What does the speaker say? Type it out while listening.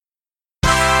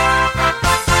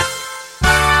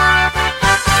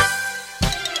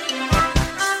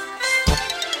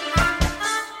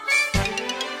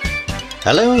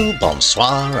Hello,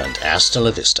 bonsoir, and hasta la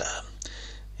vista.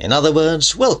 In other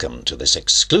words, welcome to this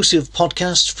exclusive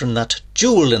podcast from that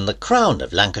jewel in the crown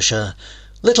of Lancashire,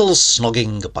 Little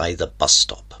Snogging by the bus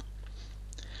stop.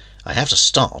 I have to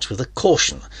start with a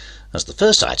caution, as the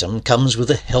first item comes with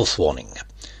a health warning.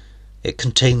 It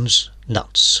contains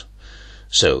nuts.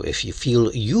 So if you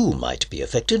feel you might be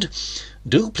affected,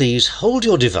 do please hold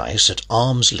your device at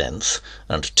arm's length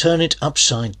and turn it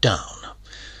upside down.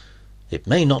 It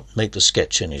may not make the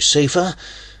sketch any safer,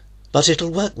 but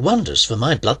it'll work wonders for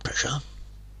my blood pressure.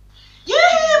 You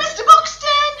here, Mr.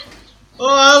 Buxton? Oh,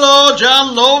 hello,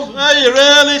 Jan, love. Are you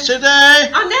early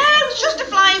today? I know, it's just a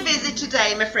flying visit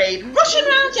today, I'm afraid. Rushing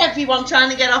round to everyone trying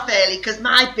to get off early because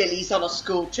my Billy's on a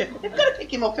school trip. We've got to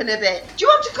pick him up in a bit. Do you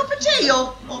want a cup of tea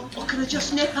or can I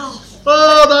just nip off?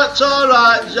 Oh, that's all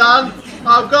right, Jan.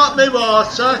 I've got me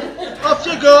water. Off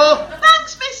you go.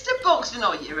 Thanks, Mr. Buxton.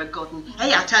 Oh, you're a good one.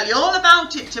 Hey, I'll tell you all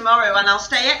about it tomorrow and I'll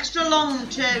stay extra long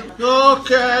too.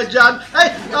 OK, Jan.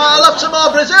 Hey, I'll have some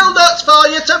more Brazil nuts for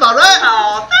you tomorrow.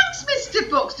 Oh, thanks, Mr.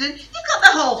 Buxton. You've got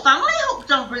the whole family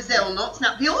hooked on Brazil nuts.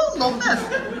 Now, we all love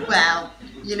them. Well,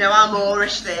 you know how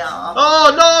Moorish they are. Oh,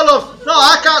 no, love. No,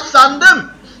 I can't stand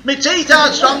them. My teeth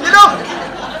aren't strong enough.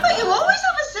 But you always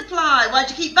have a supply. Why'd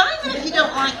you keep buying them if you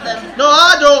don't like them? No,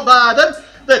 I don't buy them.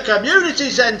 The community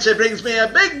centre brings me a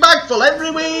big bag full every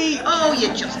week. Oh,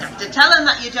 you just have to tell them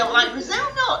that you don't like Brazil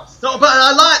nuts. No, but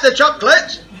I like the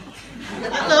chocolate.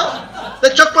 Look.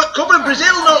 The chocolate covered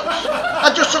Brazil nuts.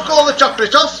 I just took all the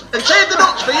chocolate off and saved the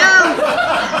nuts for you.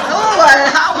 Oh,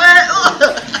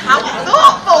 how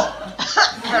thoughtful.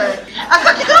 I've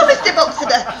got to go, Mr. Buxton.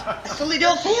 I suddenly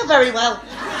don't feel very well.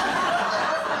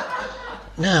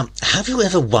 Now, have you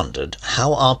ever wondered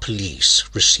how our police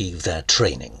receive their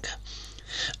training?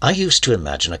 I used to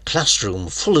imagine a classroom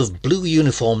full of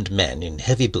blue-uniformed men in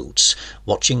heavy boots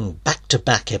watching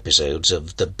back-to-back episodes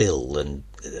of The Bill and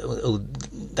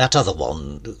that other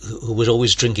one who was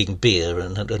always drinking beer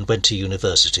and went to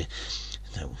university.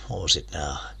 No, what was it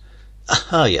now?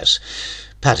 Ah, yes,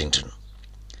 Paddington.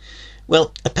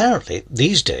 Well, apparently,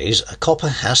 these days, a copper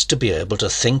has to be able to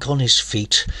think on his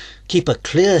feet, keep a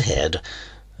clear head,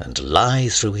 and lie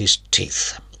through his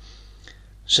teeth.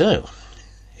 So,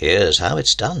 here's how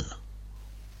it's done.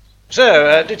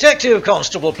 So, Detective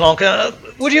Constable Plonker,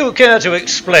 would you care to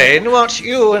explain what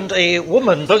you and a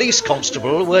woman police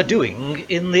constable were doing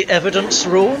in the evidence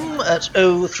room at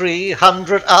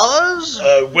 0300 hours?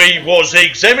 We was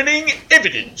examining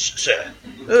evidence, sir.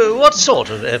 What sort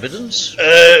of evidence?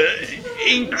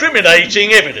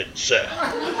 Incriminating evidence, sir.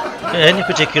 Any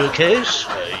particular case?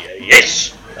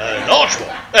 Yes, a large one.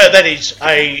 That is,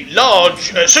 a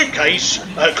large suitcase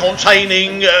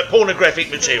containing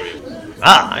pornographic material.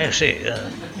 Ah, I see.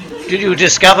 Did you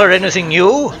discover anything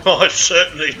new? I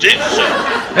certainly did,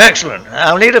 sir. Excellent.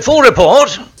 I'll need a full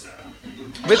report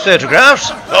with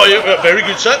photographs. Oh, yeah, very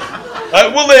good, sir.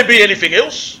 Will there be anything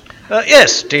else?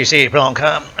 Yes, TC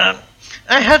Plonker.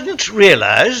 I hadn't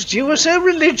realised you were so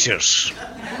religious.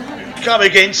 Come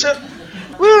again, sir?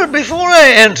 Well, before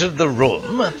I entered the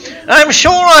room, I'm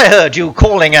sure I heard you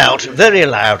calling out very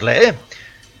loudly,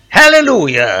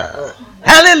 "Hallelujah!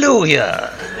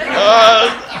 Hallelujah!"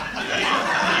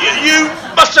 You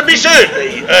must have misheard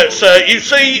me, sir. You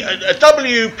see,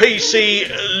 WPC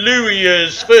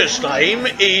Luia's first name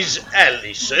is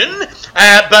Alison,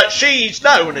 but she's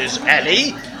known as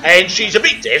Ali, and she's a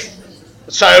bit deaf.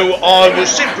 So I was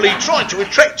simply trying to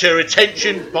attract her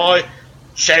attention by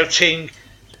shouting,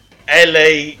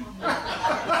 Hallelujah.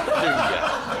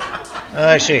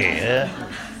 I see.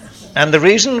 And the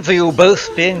reason for you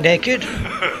both being naked?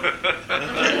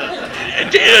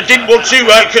 I didn't want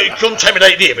to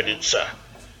contaminate the evidence, sir.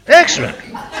 Excellent.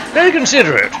 Very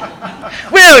considerate.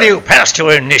 Well, you passed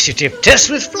your initiative test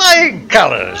with flying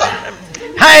colours.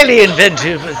 Highly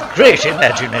inventive with great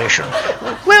imagination.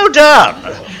 Well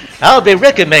done. I'll be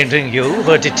recommending you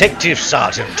for Detective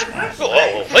Sergeant.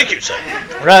 Oh, thank you, sir.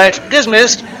 Right,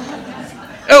 dismissed.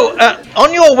 Oh,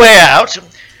 on your way out,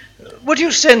 would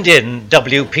you send in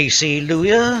WPC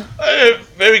Luia?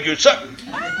 Very good, sir.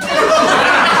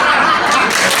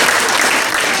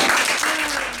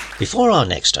 Before our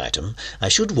next item, I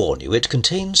should warn you it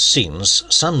contains scenes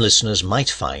some listeners might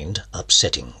find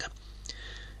upsetting.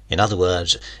 In other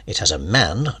words, it has a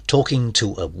man talking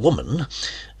to a woman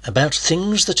about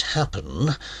things that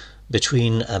happen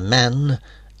between a man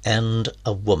and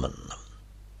a woman.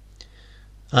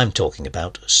 I'm talking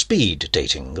about speed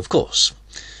dating, of course.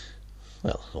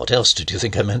 Well, what else did you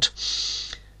think I meant?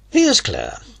 Here's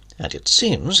Claire, and it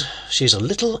seems she's a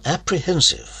little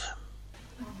apprehensive.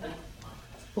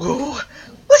 Oh,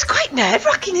 was it's quite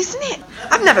nerve-wracking, isn't it?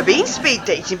 I've never been speed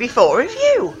dating before, have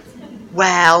you?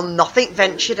 Well, nothing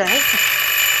ventured, eh?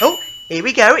 Oh, here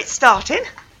we go, it's starting.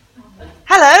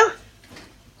 Hello?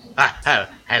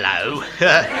 Hello.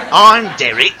 I'm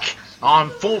Derek.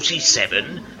 I'm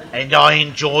 47 and I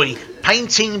enjoy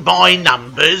painting by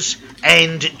numbers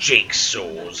and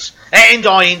jigsaws. And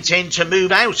I intend to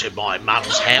move out of my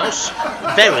mum's house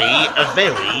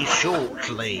very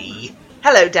shortly.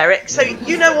 Hello, Derek. So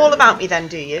you know all about me then,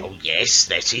 do you? Oh, yes,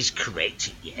 that is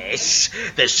correct, yes.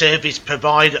 The service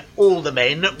provide all the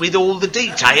men with all the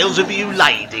details of you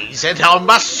ladies, and I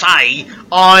must say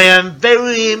I am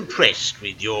very impressed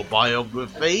with your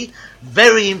biography.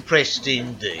 Very impressed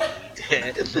indeed.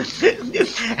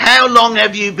 How long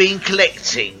have you been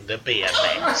collecting the beer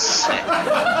mats?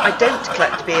 I don't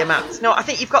collect beer mats. No, I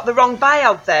think you've got the wrong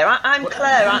bio there. I'm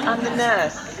Claire. I'm the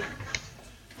nurse.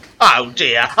 Oh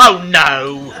dear, oh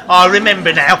no, I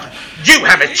remember now. You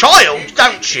have a child,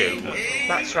 don't you?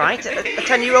 That's right, a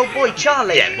 10-year-old boy,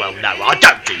 Charlie. Yeah, well no, I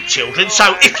don't do children,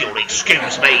 so if you'll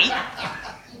excuse me.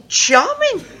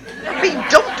 Charming. I've been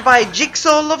dumped by a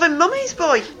jigsaw-loving mummy's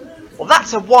boy. Well,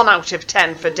 that's a 1 out of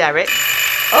 10 for Derek.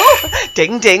 Oh,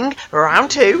 ding ding, round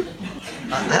 2.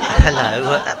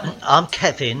 Hello, I'm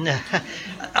Kevin.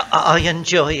 I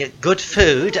enjoy good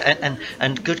food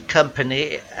and good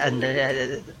company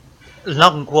and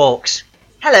long walks.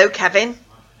 Hello, Kevin.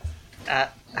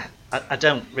 I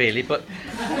don't really, but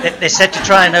they said to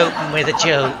try and open with a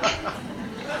joke.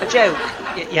 A joke?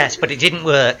 Yes, but it didn't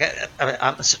work.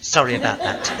 I'm sorry about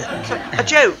that. A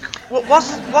joke? What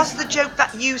was the joke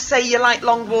that you say you like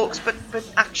long walks, but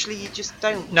actually you just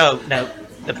don't? No,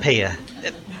 the pier.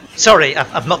 Sorry,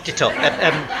 I've mucked it up.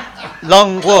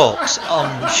 Long walks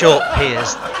on short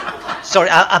piers. Sorry,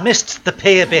 I missed the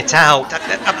pier bit out.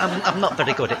 I'm not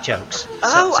very good at jokes.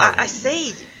 Oh, I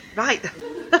see. Right.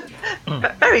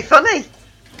 Very funny.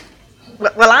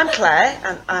 Well, I'm Claire,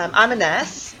 and I'm a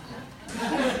nurse.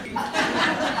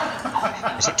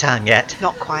 Is it time yet?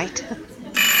 Not quite.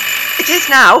 It is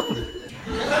now.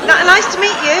 Nice to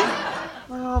meet you.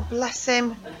 Oh, bless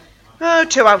him. Oh,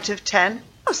 2 out of 10.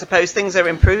 I suppose things are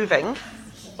improving.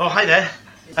 Oh, hi there.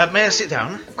 May I sit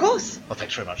down? Of course. Oh,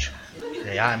 thanks very much.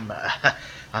 Okay, I'm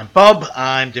Bob.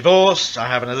 I'm divorced. I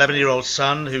have an 11-year-old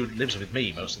son who lives with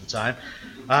me most of the time.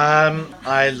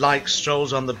 I like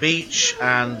strolls on the beach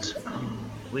and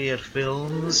weird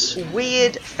films.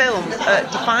 Weird films?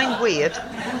 Define weird.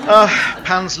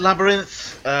 Pan's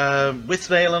Labyrinth,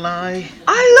 Withnail and I.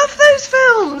 I love those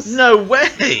films! No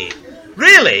way!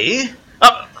 Really?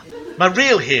 My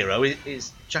real hero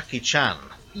is Jackie Chan.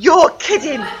 You're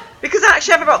kidding! Because I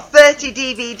actually have about 30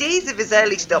 DVDs of his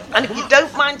early stuff, and if you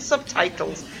don't mind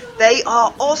subtitles, they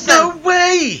are awesome. No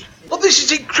way! Oh, this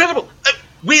is incredible.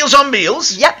 Wheels on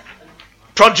Meals? Yep.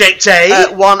 Project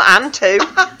A? 1 and 2.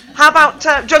 How about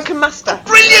Drunken Master?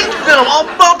 Brilliant film!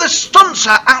 Oh, Bob, the stunts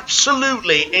are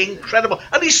absolutely incredible.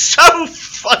 And he's so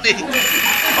funny.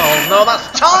 Oh, no,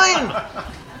 that's time.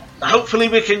 Hopefully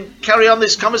we can carry on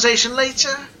this conversation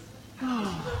later.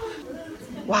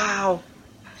 Wow.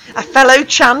 A fellow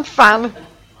Chan fan.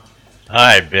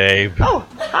 Hi, babe. Oh,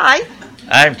 hi.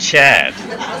 I'm Chad.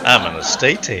 I'm an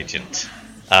estate agent.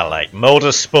 I like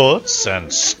motorsports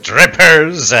and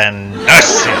strippers and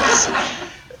nurses.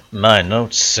 My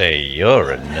notes say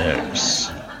you're a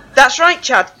nurse. That's right,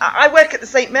 Chad. I work at the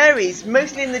St. Mary's,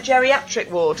 mostly in the geriatric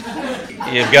ward.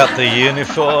 You've got the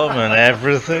uniform and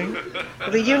everything?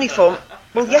 The uniform?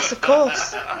 Well, yes, of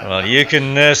course. Well, you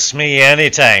can nurse me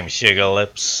anytime, Sugar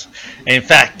Lips. In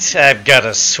fact, I've got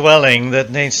a swelling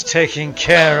that needs taking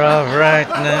care of right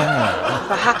now.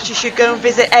 Perhaps you should go and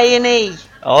visit A&E.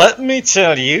 Let me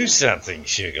tell you something,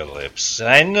 Sugar Lips.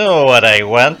 I know what I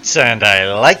want, and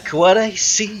I like what I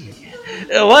see.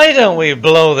 Why don't we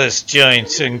blow this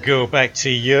joint and go back to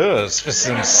yours for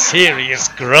some serious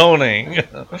groaning?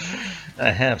 I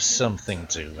have something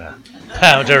to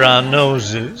powder our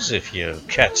noses, if you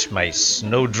catch my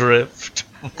snowdrift.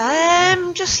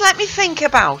 Just let me think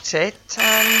about it.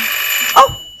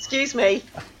 Oh, excuse me.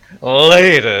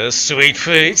 Later, sweet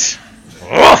feet.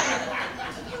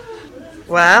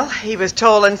 Well, he was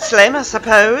tall and slim, I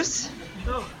suppose.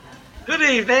 Oh, good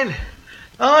evening.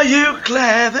 Are you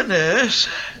Claire the nurse?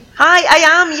 Hi, I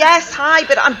am, yes, hi,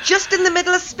 but I'm just in the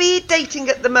middle of speed dating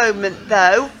at the moment,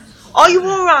 though. Are you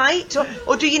all right,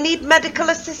 or do you need medical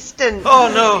assistance? Oh,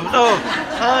 no,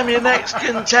 I'm your next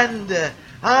contender.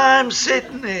 I'm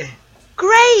Sydney.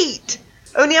 Great!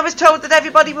 Only I was told that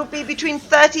everybody will be between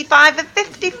 35 and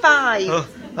 55. Oh,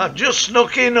 I've just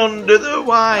snuck in under the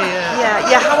wire.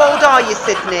 Yeah, how old are you,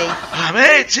 Sydney? I'm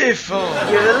 84,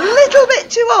 You're a little bit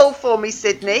too old for me,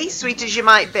 Sydney, sweet as you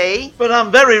might be. but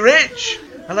I'm very rich,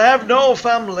 and I have no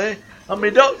family, and my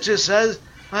doctor says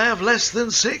I have less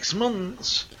than 6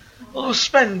 months. Oh,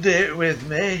 spend it with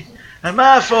me, and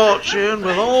my fortune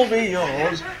will all be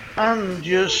yours and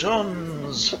your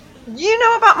son's. You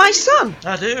know about my son?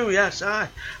 I do, yes, and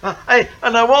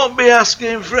I won't be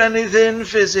asking for anything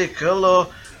physical or,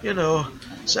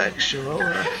 sexual.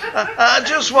 I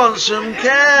just want some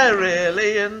care,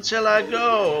 really, until I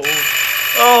go.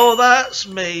 Oh, that's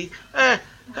me.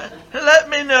 Let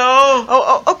me know.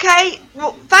 Oh, okay.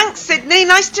 Well, thanks, Sydney.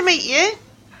 Nice to meet you.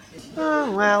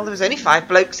 Oh, well, there was only 5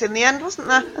 blokes in the end, wasn't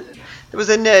there? There was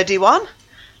a nerdy one.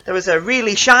 There was a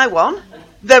really shy one.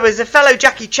 There was a fellow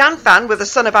Jackie Chan fan with a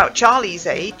son about Charlie's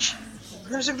age.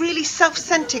 There was a really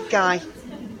self-centered guy.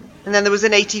 And then there was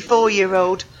an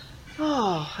 84-year-old.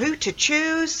 Oh, who to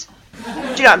choose? Do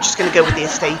you know, I'm just going to go with the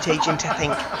estate agent, I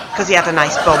think, because he had a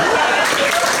nice bump.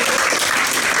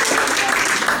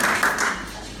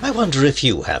 I wonder if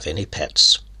you have any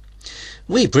pets.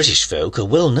 We British folk are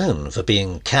well known for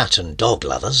being cat and dog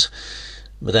lovers,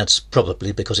 but that's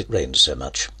probably because it rains so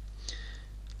much.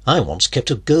 I once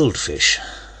kept a goldfish,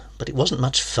 but it wasn't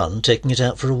much fun taking it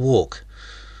out for a walk.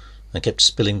 I kept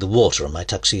spilling the water on my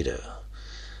tuxedo.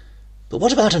 But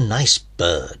what about a nice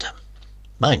bird?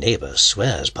 My neighbour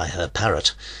swears by her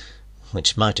parrot,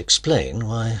 which might explain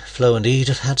why Flo and Ede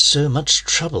have had so much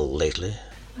trouble lately.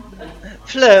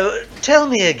 Flo, tell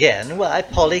me again why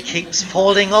Polly keeps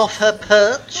falling off her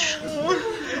perch.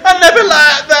 I never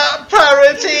liked that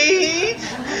parrot, Ede.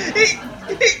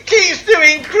 It keeps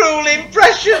doing cruel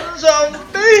impressions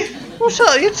of me. What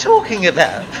are you talking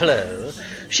about, Flo?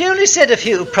 She only said a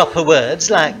few proper words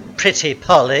like pretty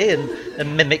Polly and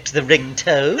mimicked the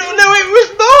ringtone. No, it was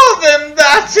more than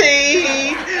that,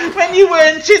 Ede. When you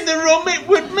weren't in the room, it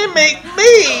would mimic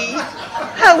me.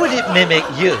 How would it mimic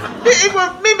you? It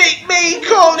would mimic me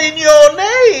calling your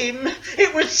name.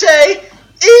 It would say,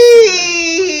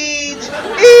 Ede,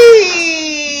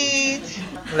 Ede.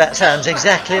 That sounds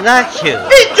exactly like you.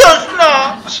 It does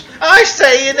not. I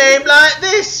say your name like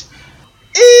this.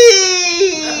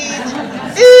 Ede,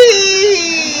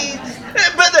 Ede.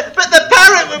 But the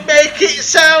parrot would make it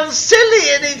sound silly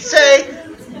and it'd say,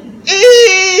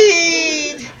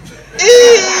 Ede,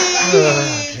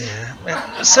 Ede.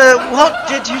 So what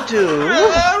did you do?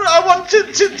 I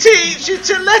wanted to teach it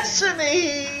a lesson,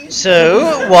 Ede.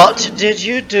 So what did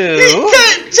you do? It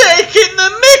kept taking the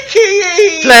mickey,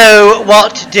 Ede. Flo,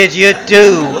 what did you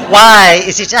do? Why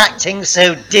is it acting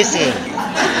so dizzy?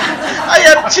 I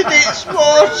emptied its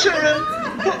water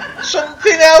and put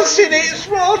something else in its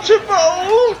water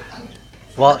bowl.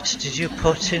 What did you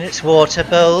put in its water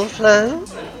bowl, Flo?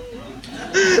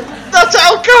 That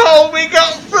alcohol we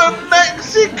got from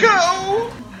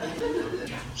Mexico.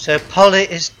 So Polly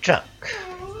is drunk.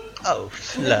 Oh,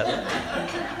 Flo.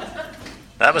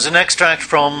 That was an extract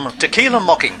from Tequila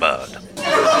Mockingbird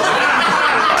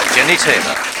by Jenny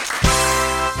Taylor.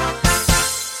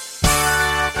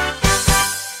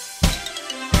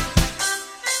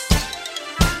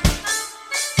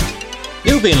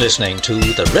 You've been listening to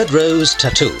The Red Rose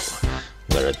Tattoo,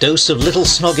 where a dose of little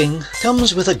snogging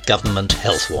comes with a government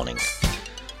health warning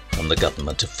from the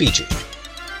government of Fiji.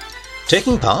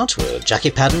 Taking part were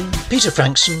Jackie Padden, Peter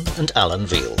Frankson and Alan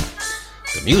Veal.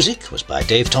 The music was by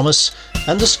Dave Thomas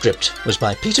and the script was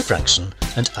by Peter Frankson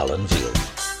and Alan Veal.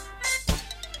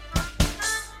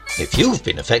 If you've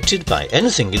been affected by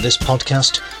anything in this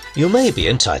podcast, you may be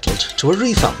entitled to a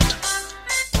refund.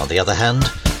 On the other hand,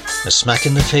 a smack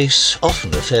in the face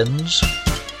often offends.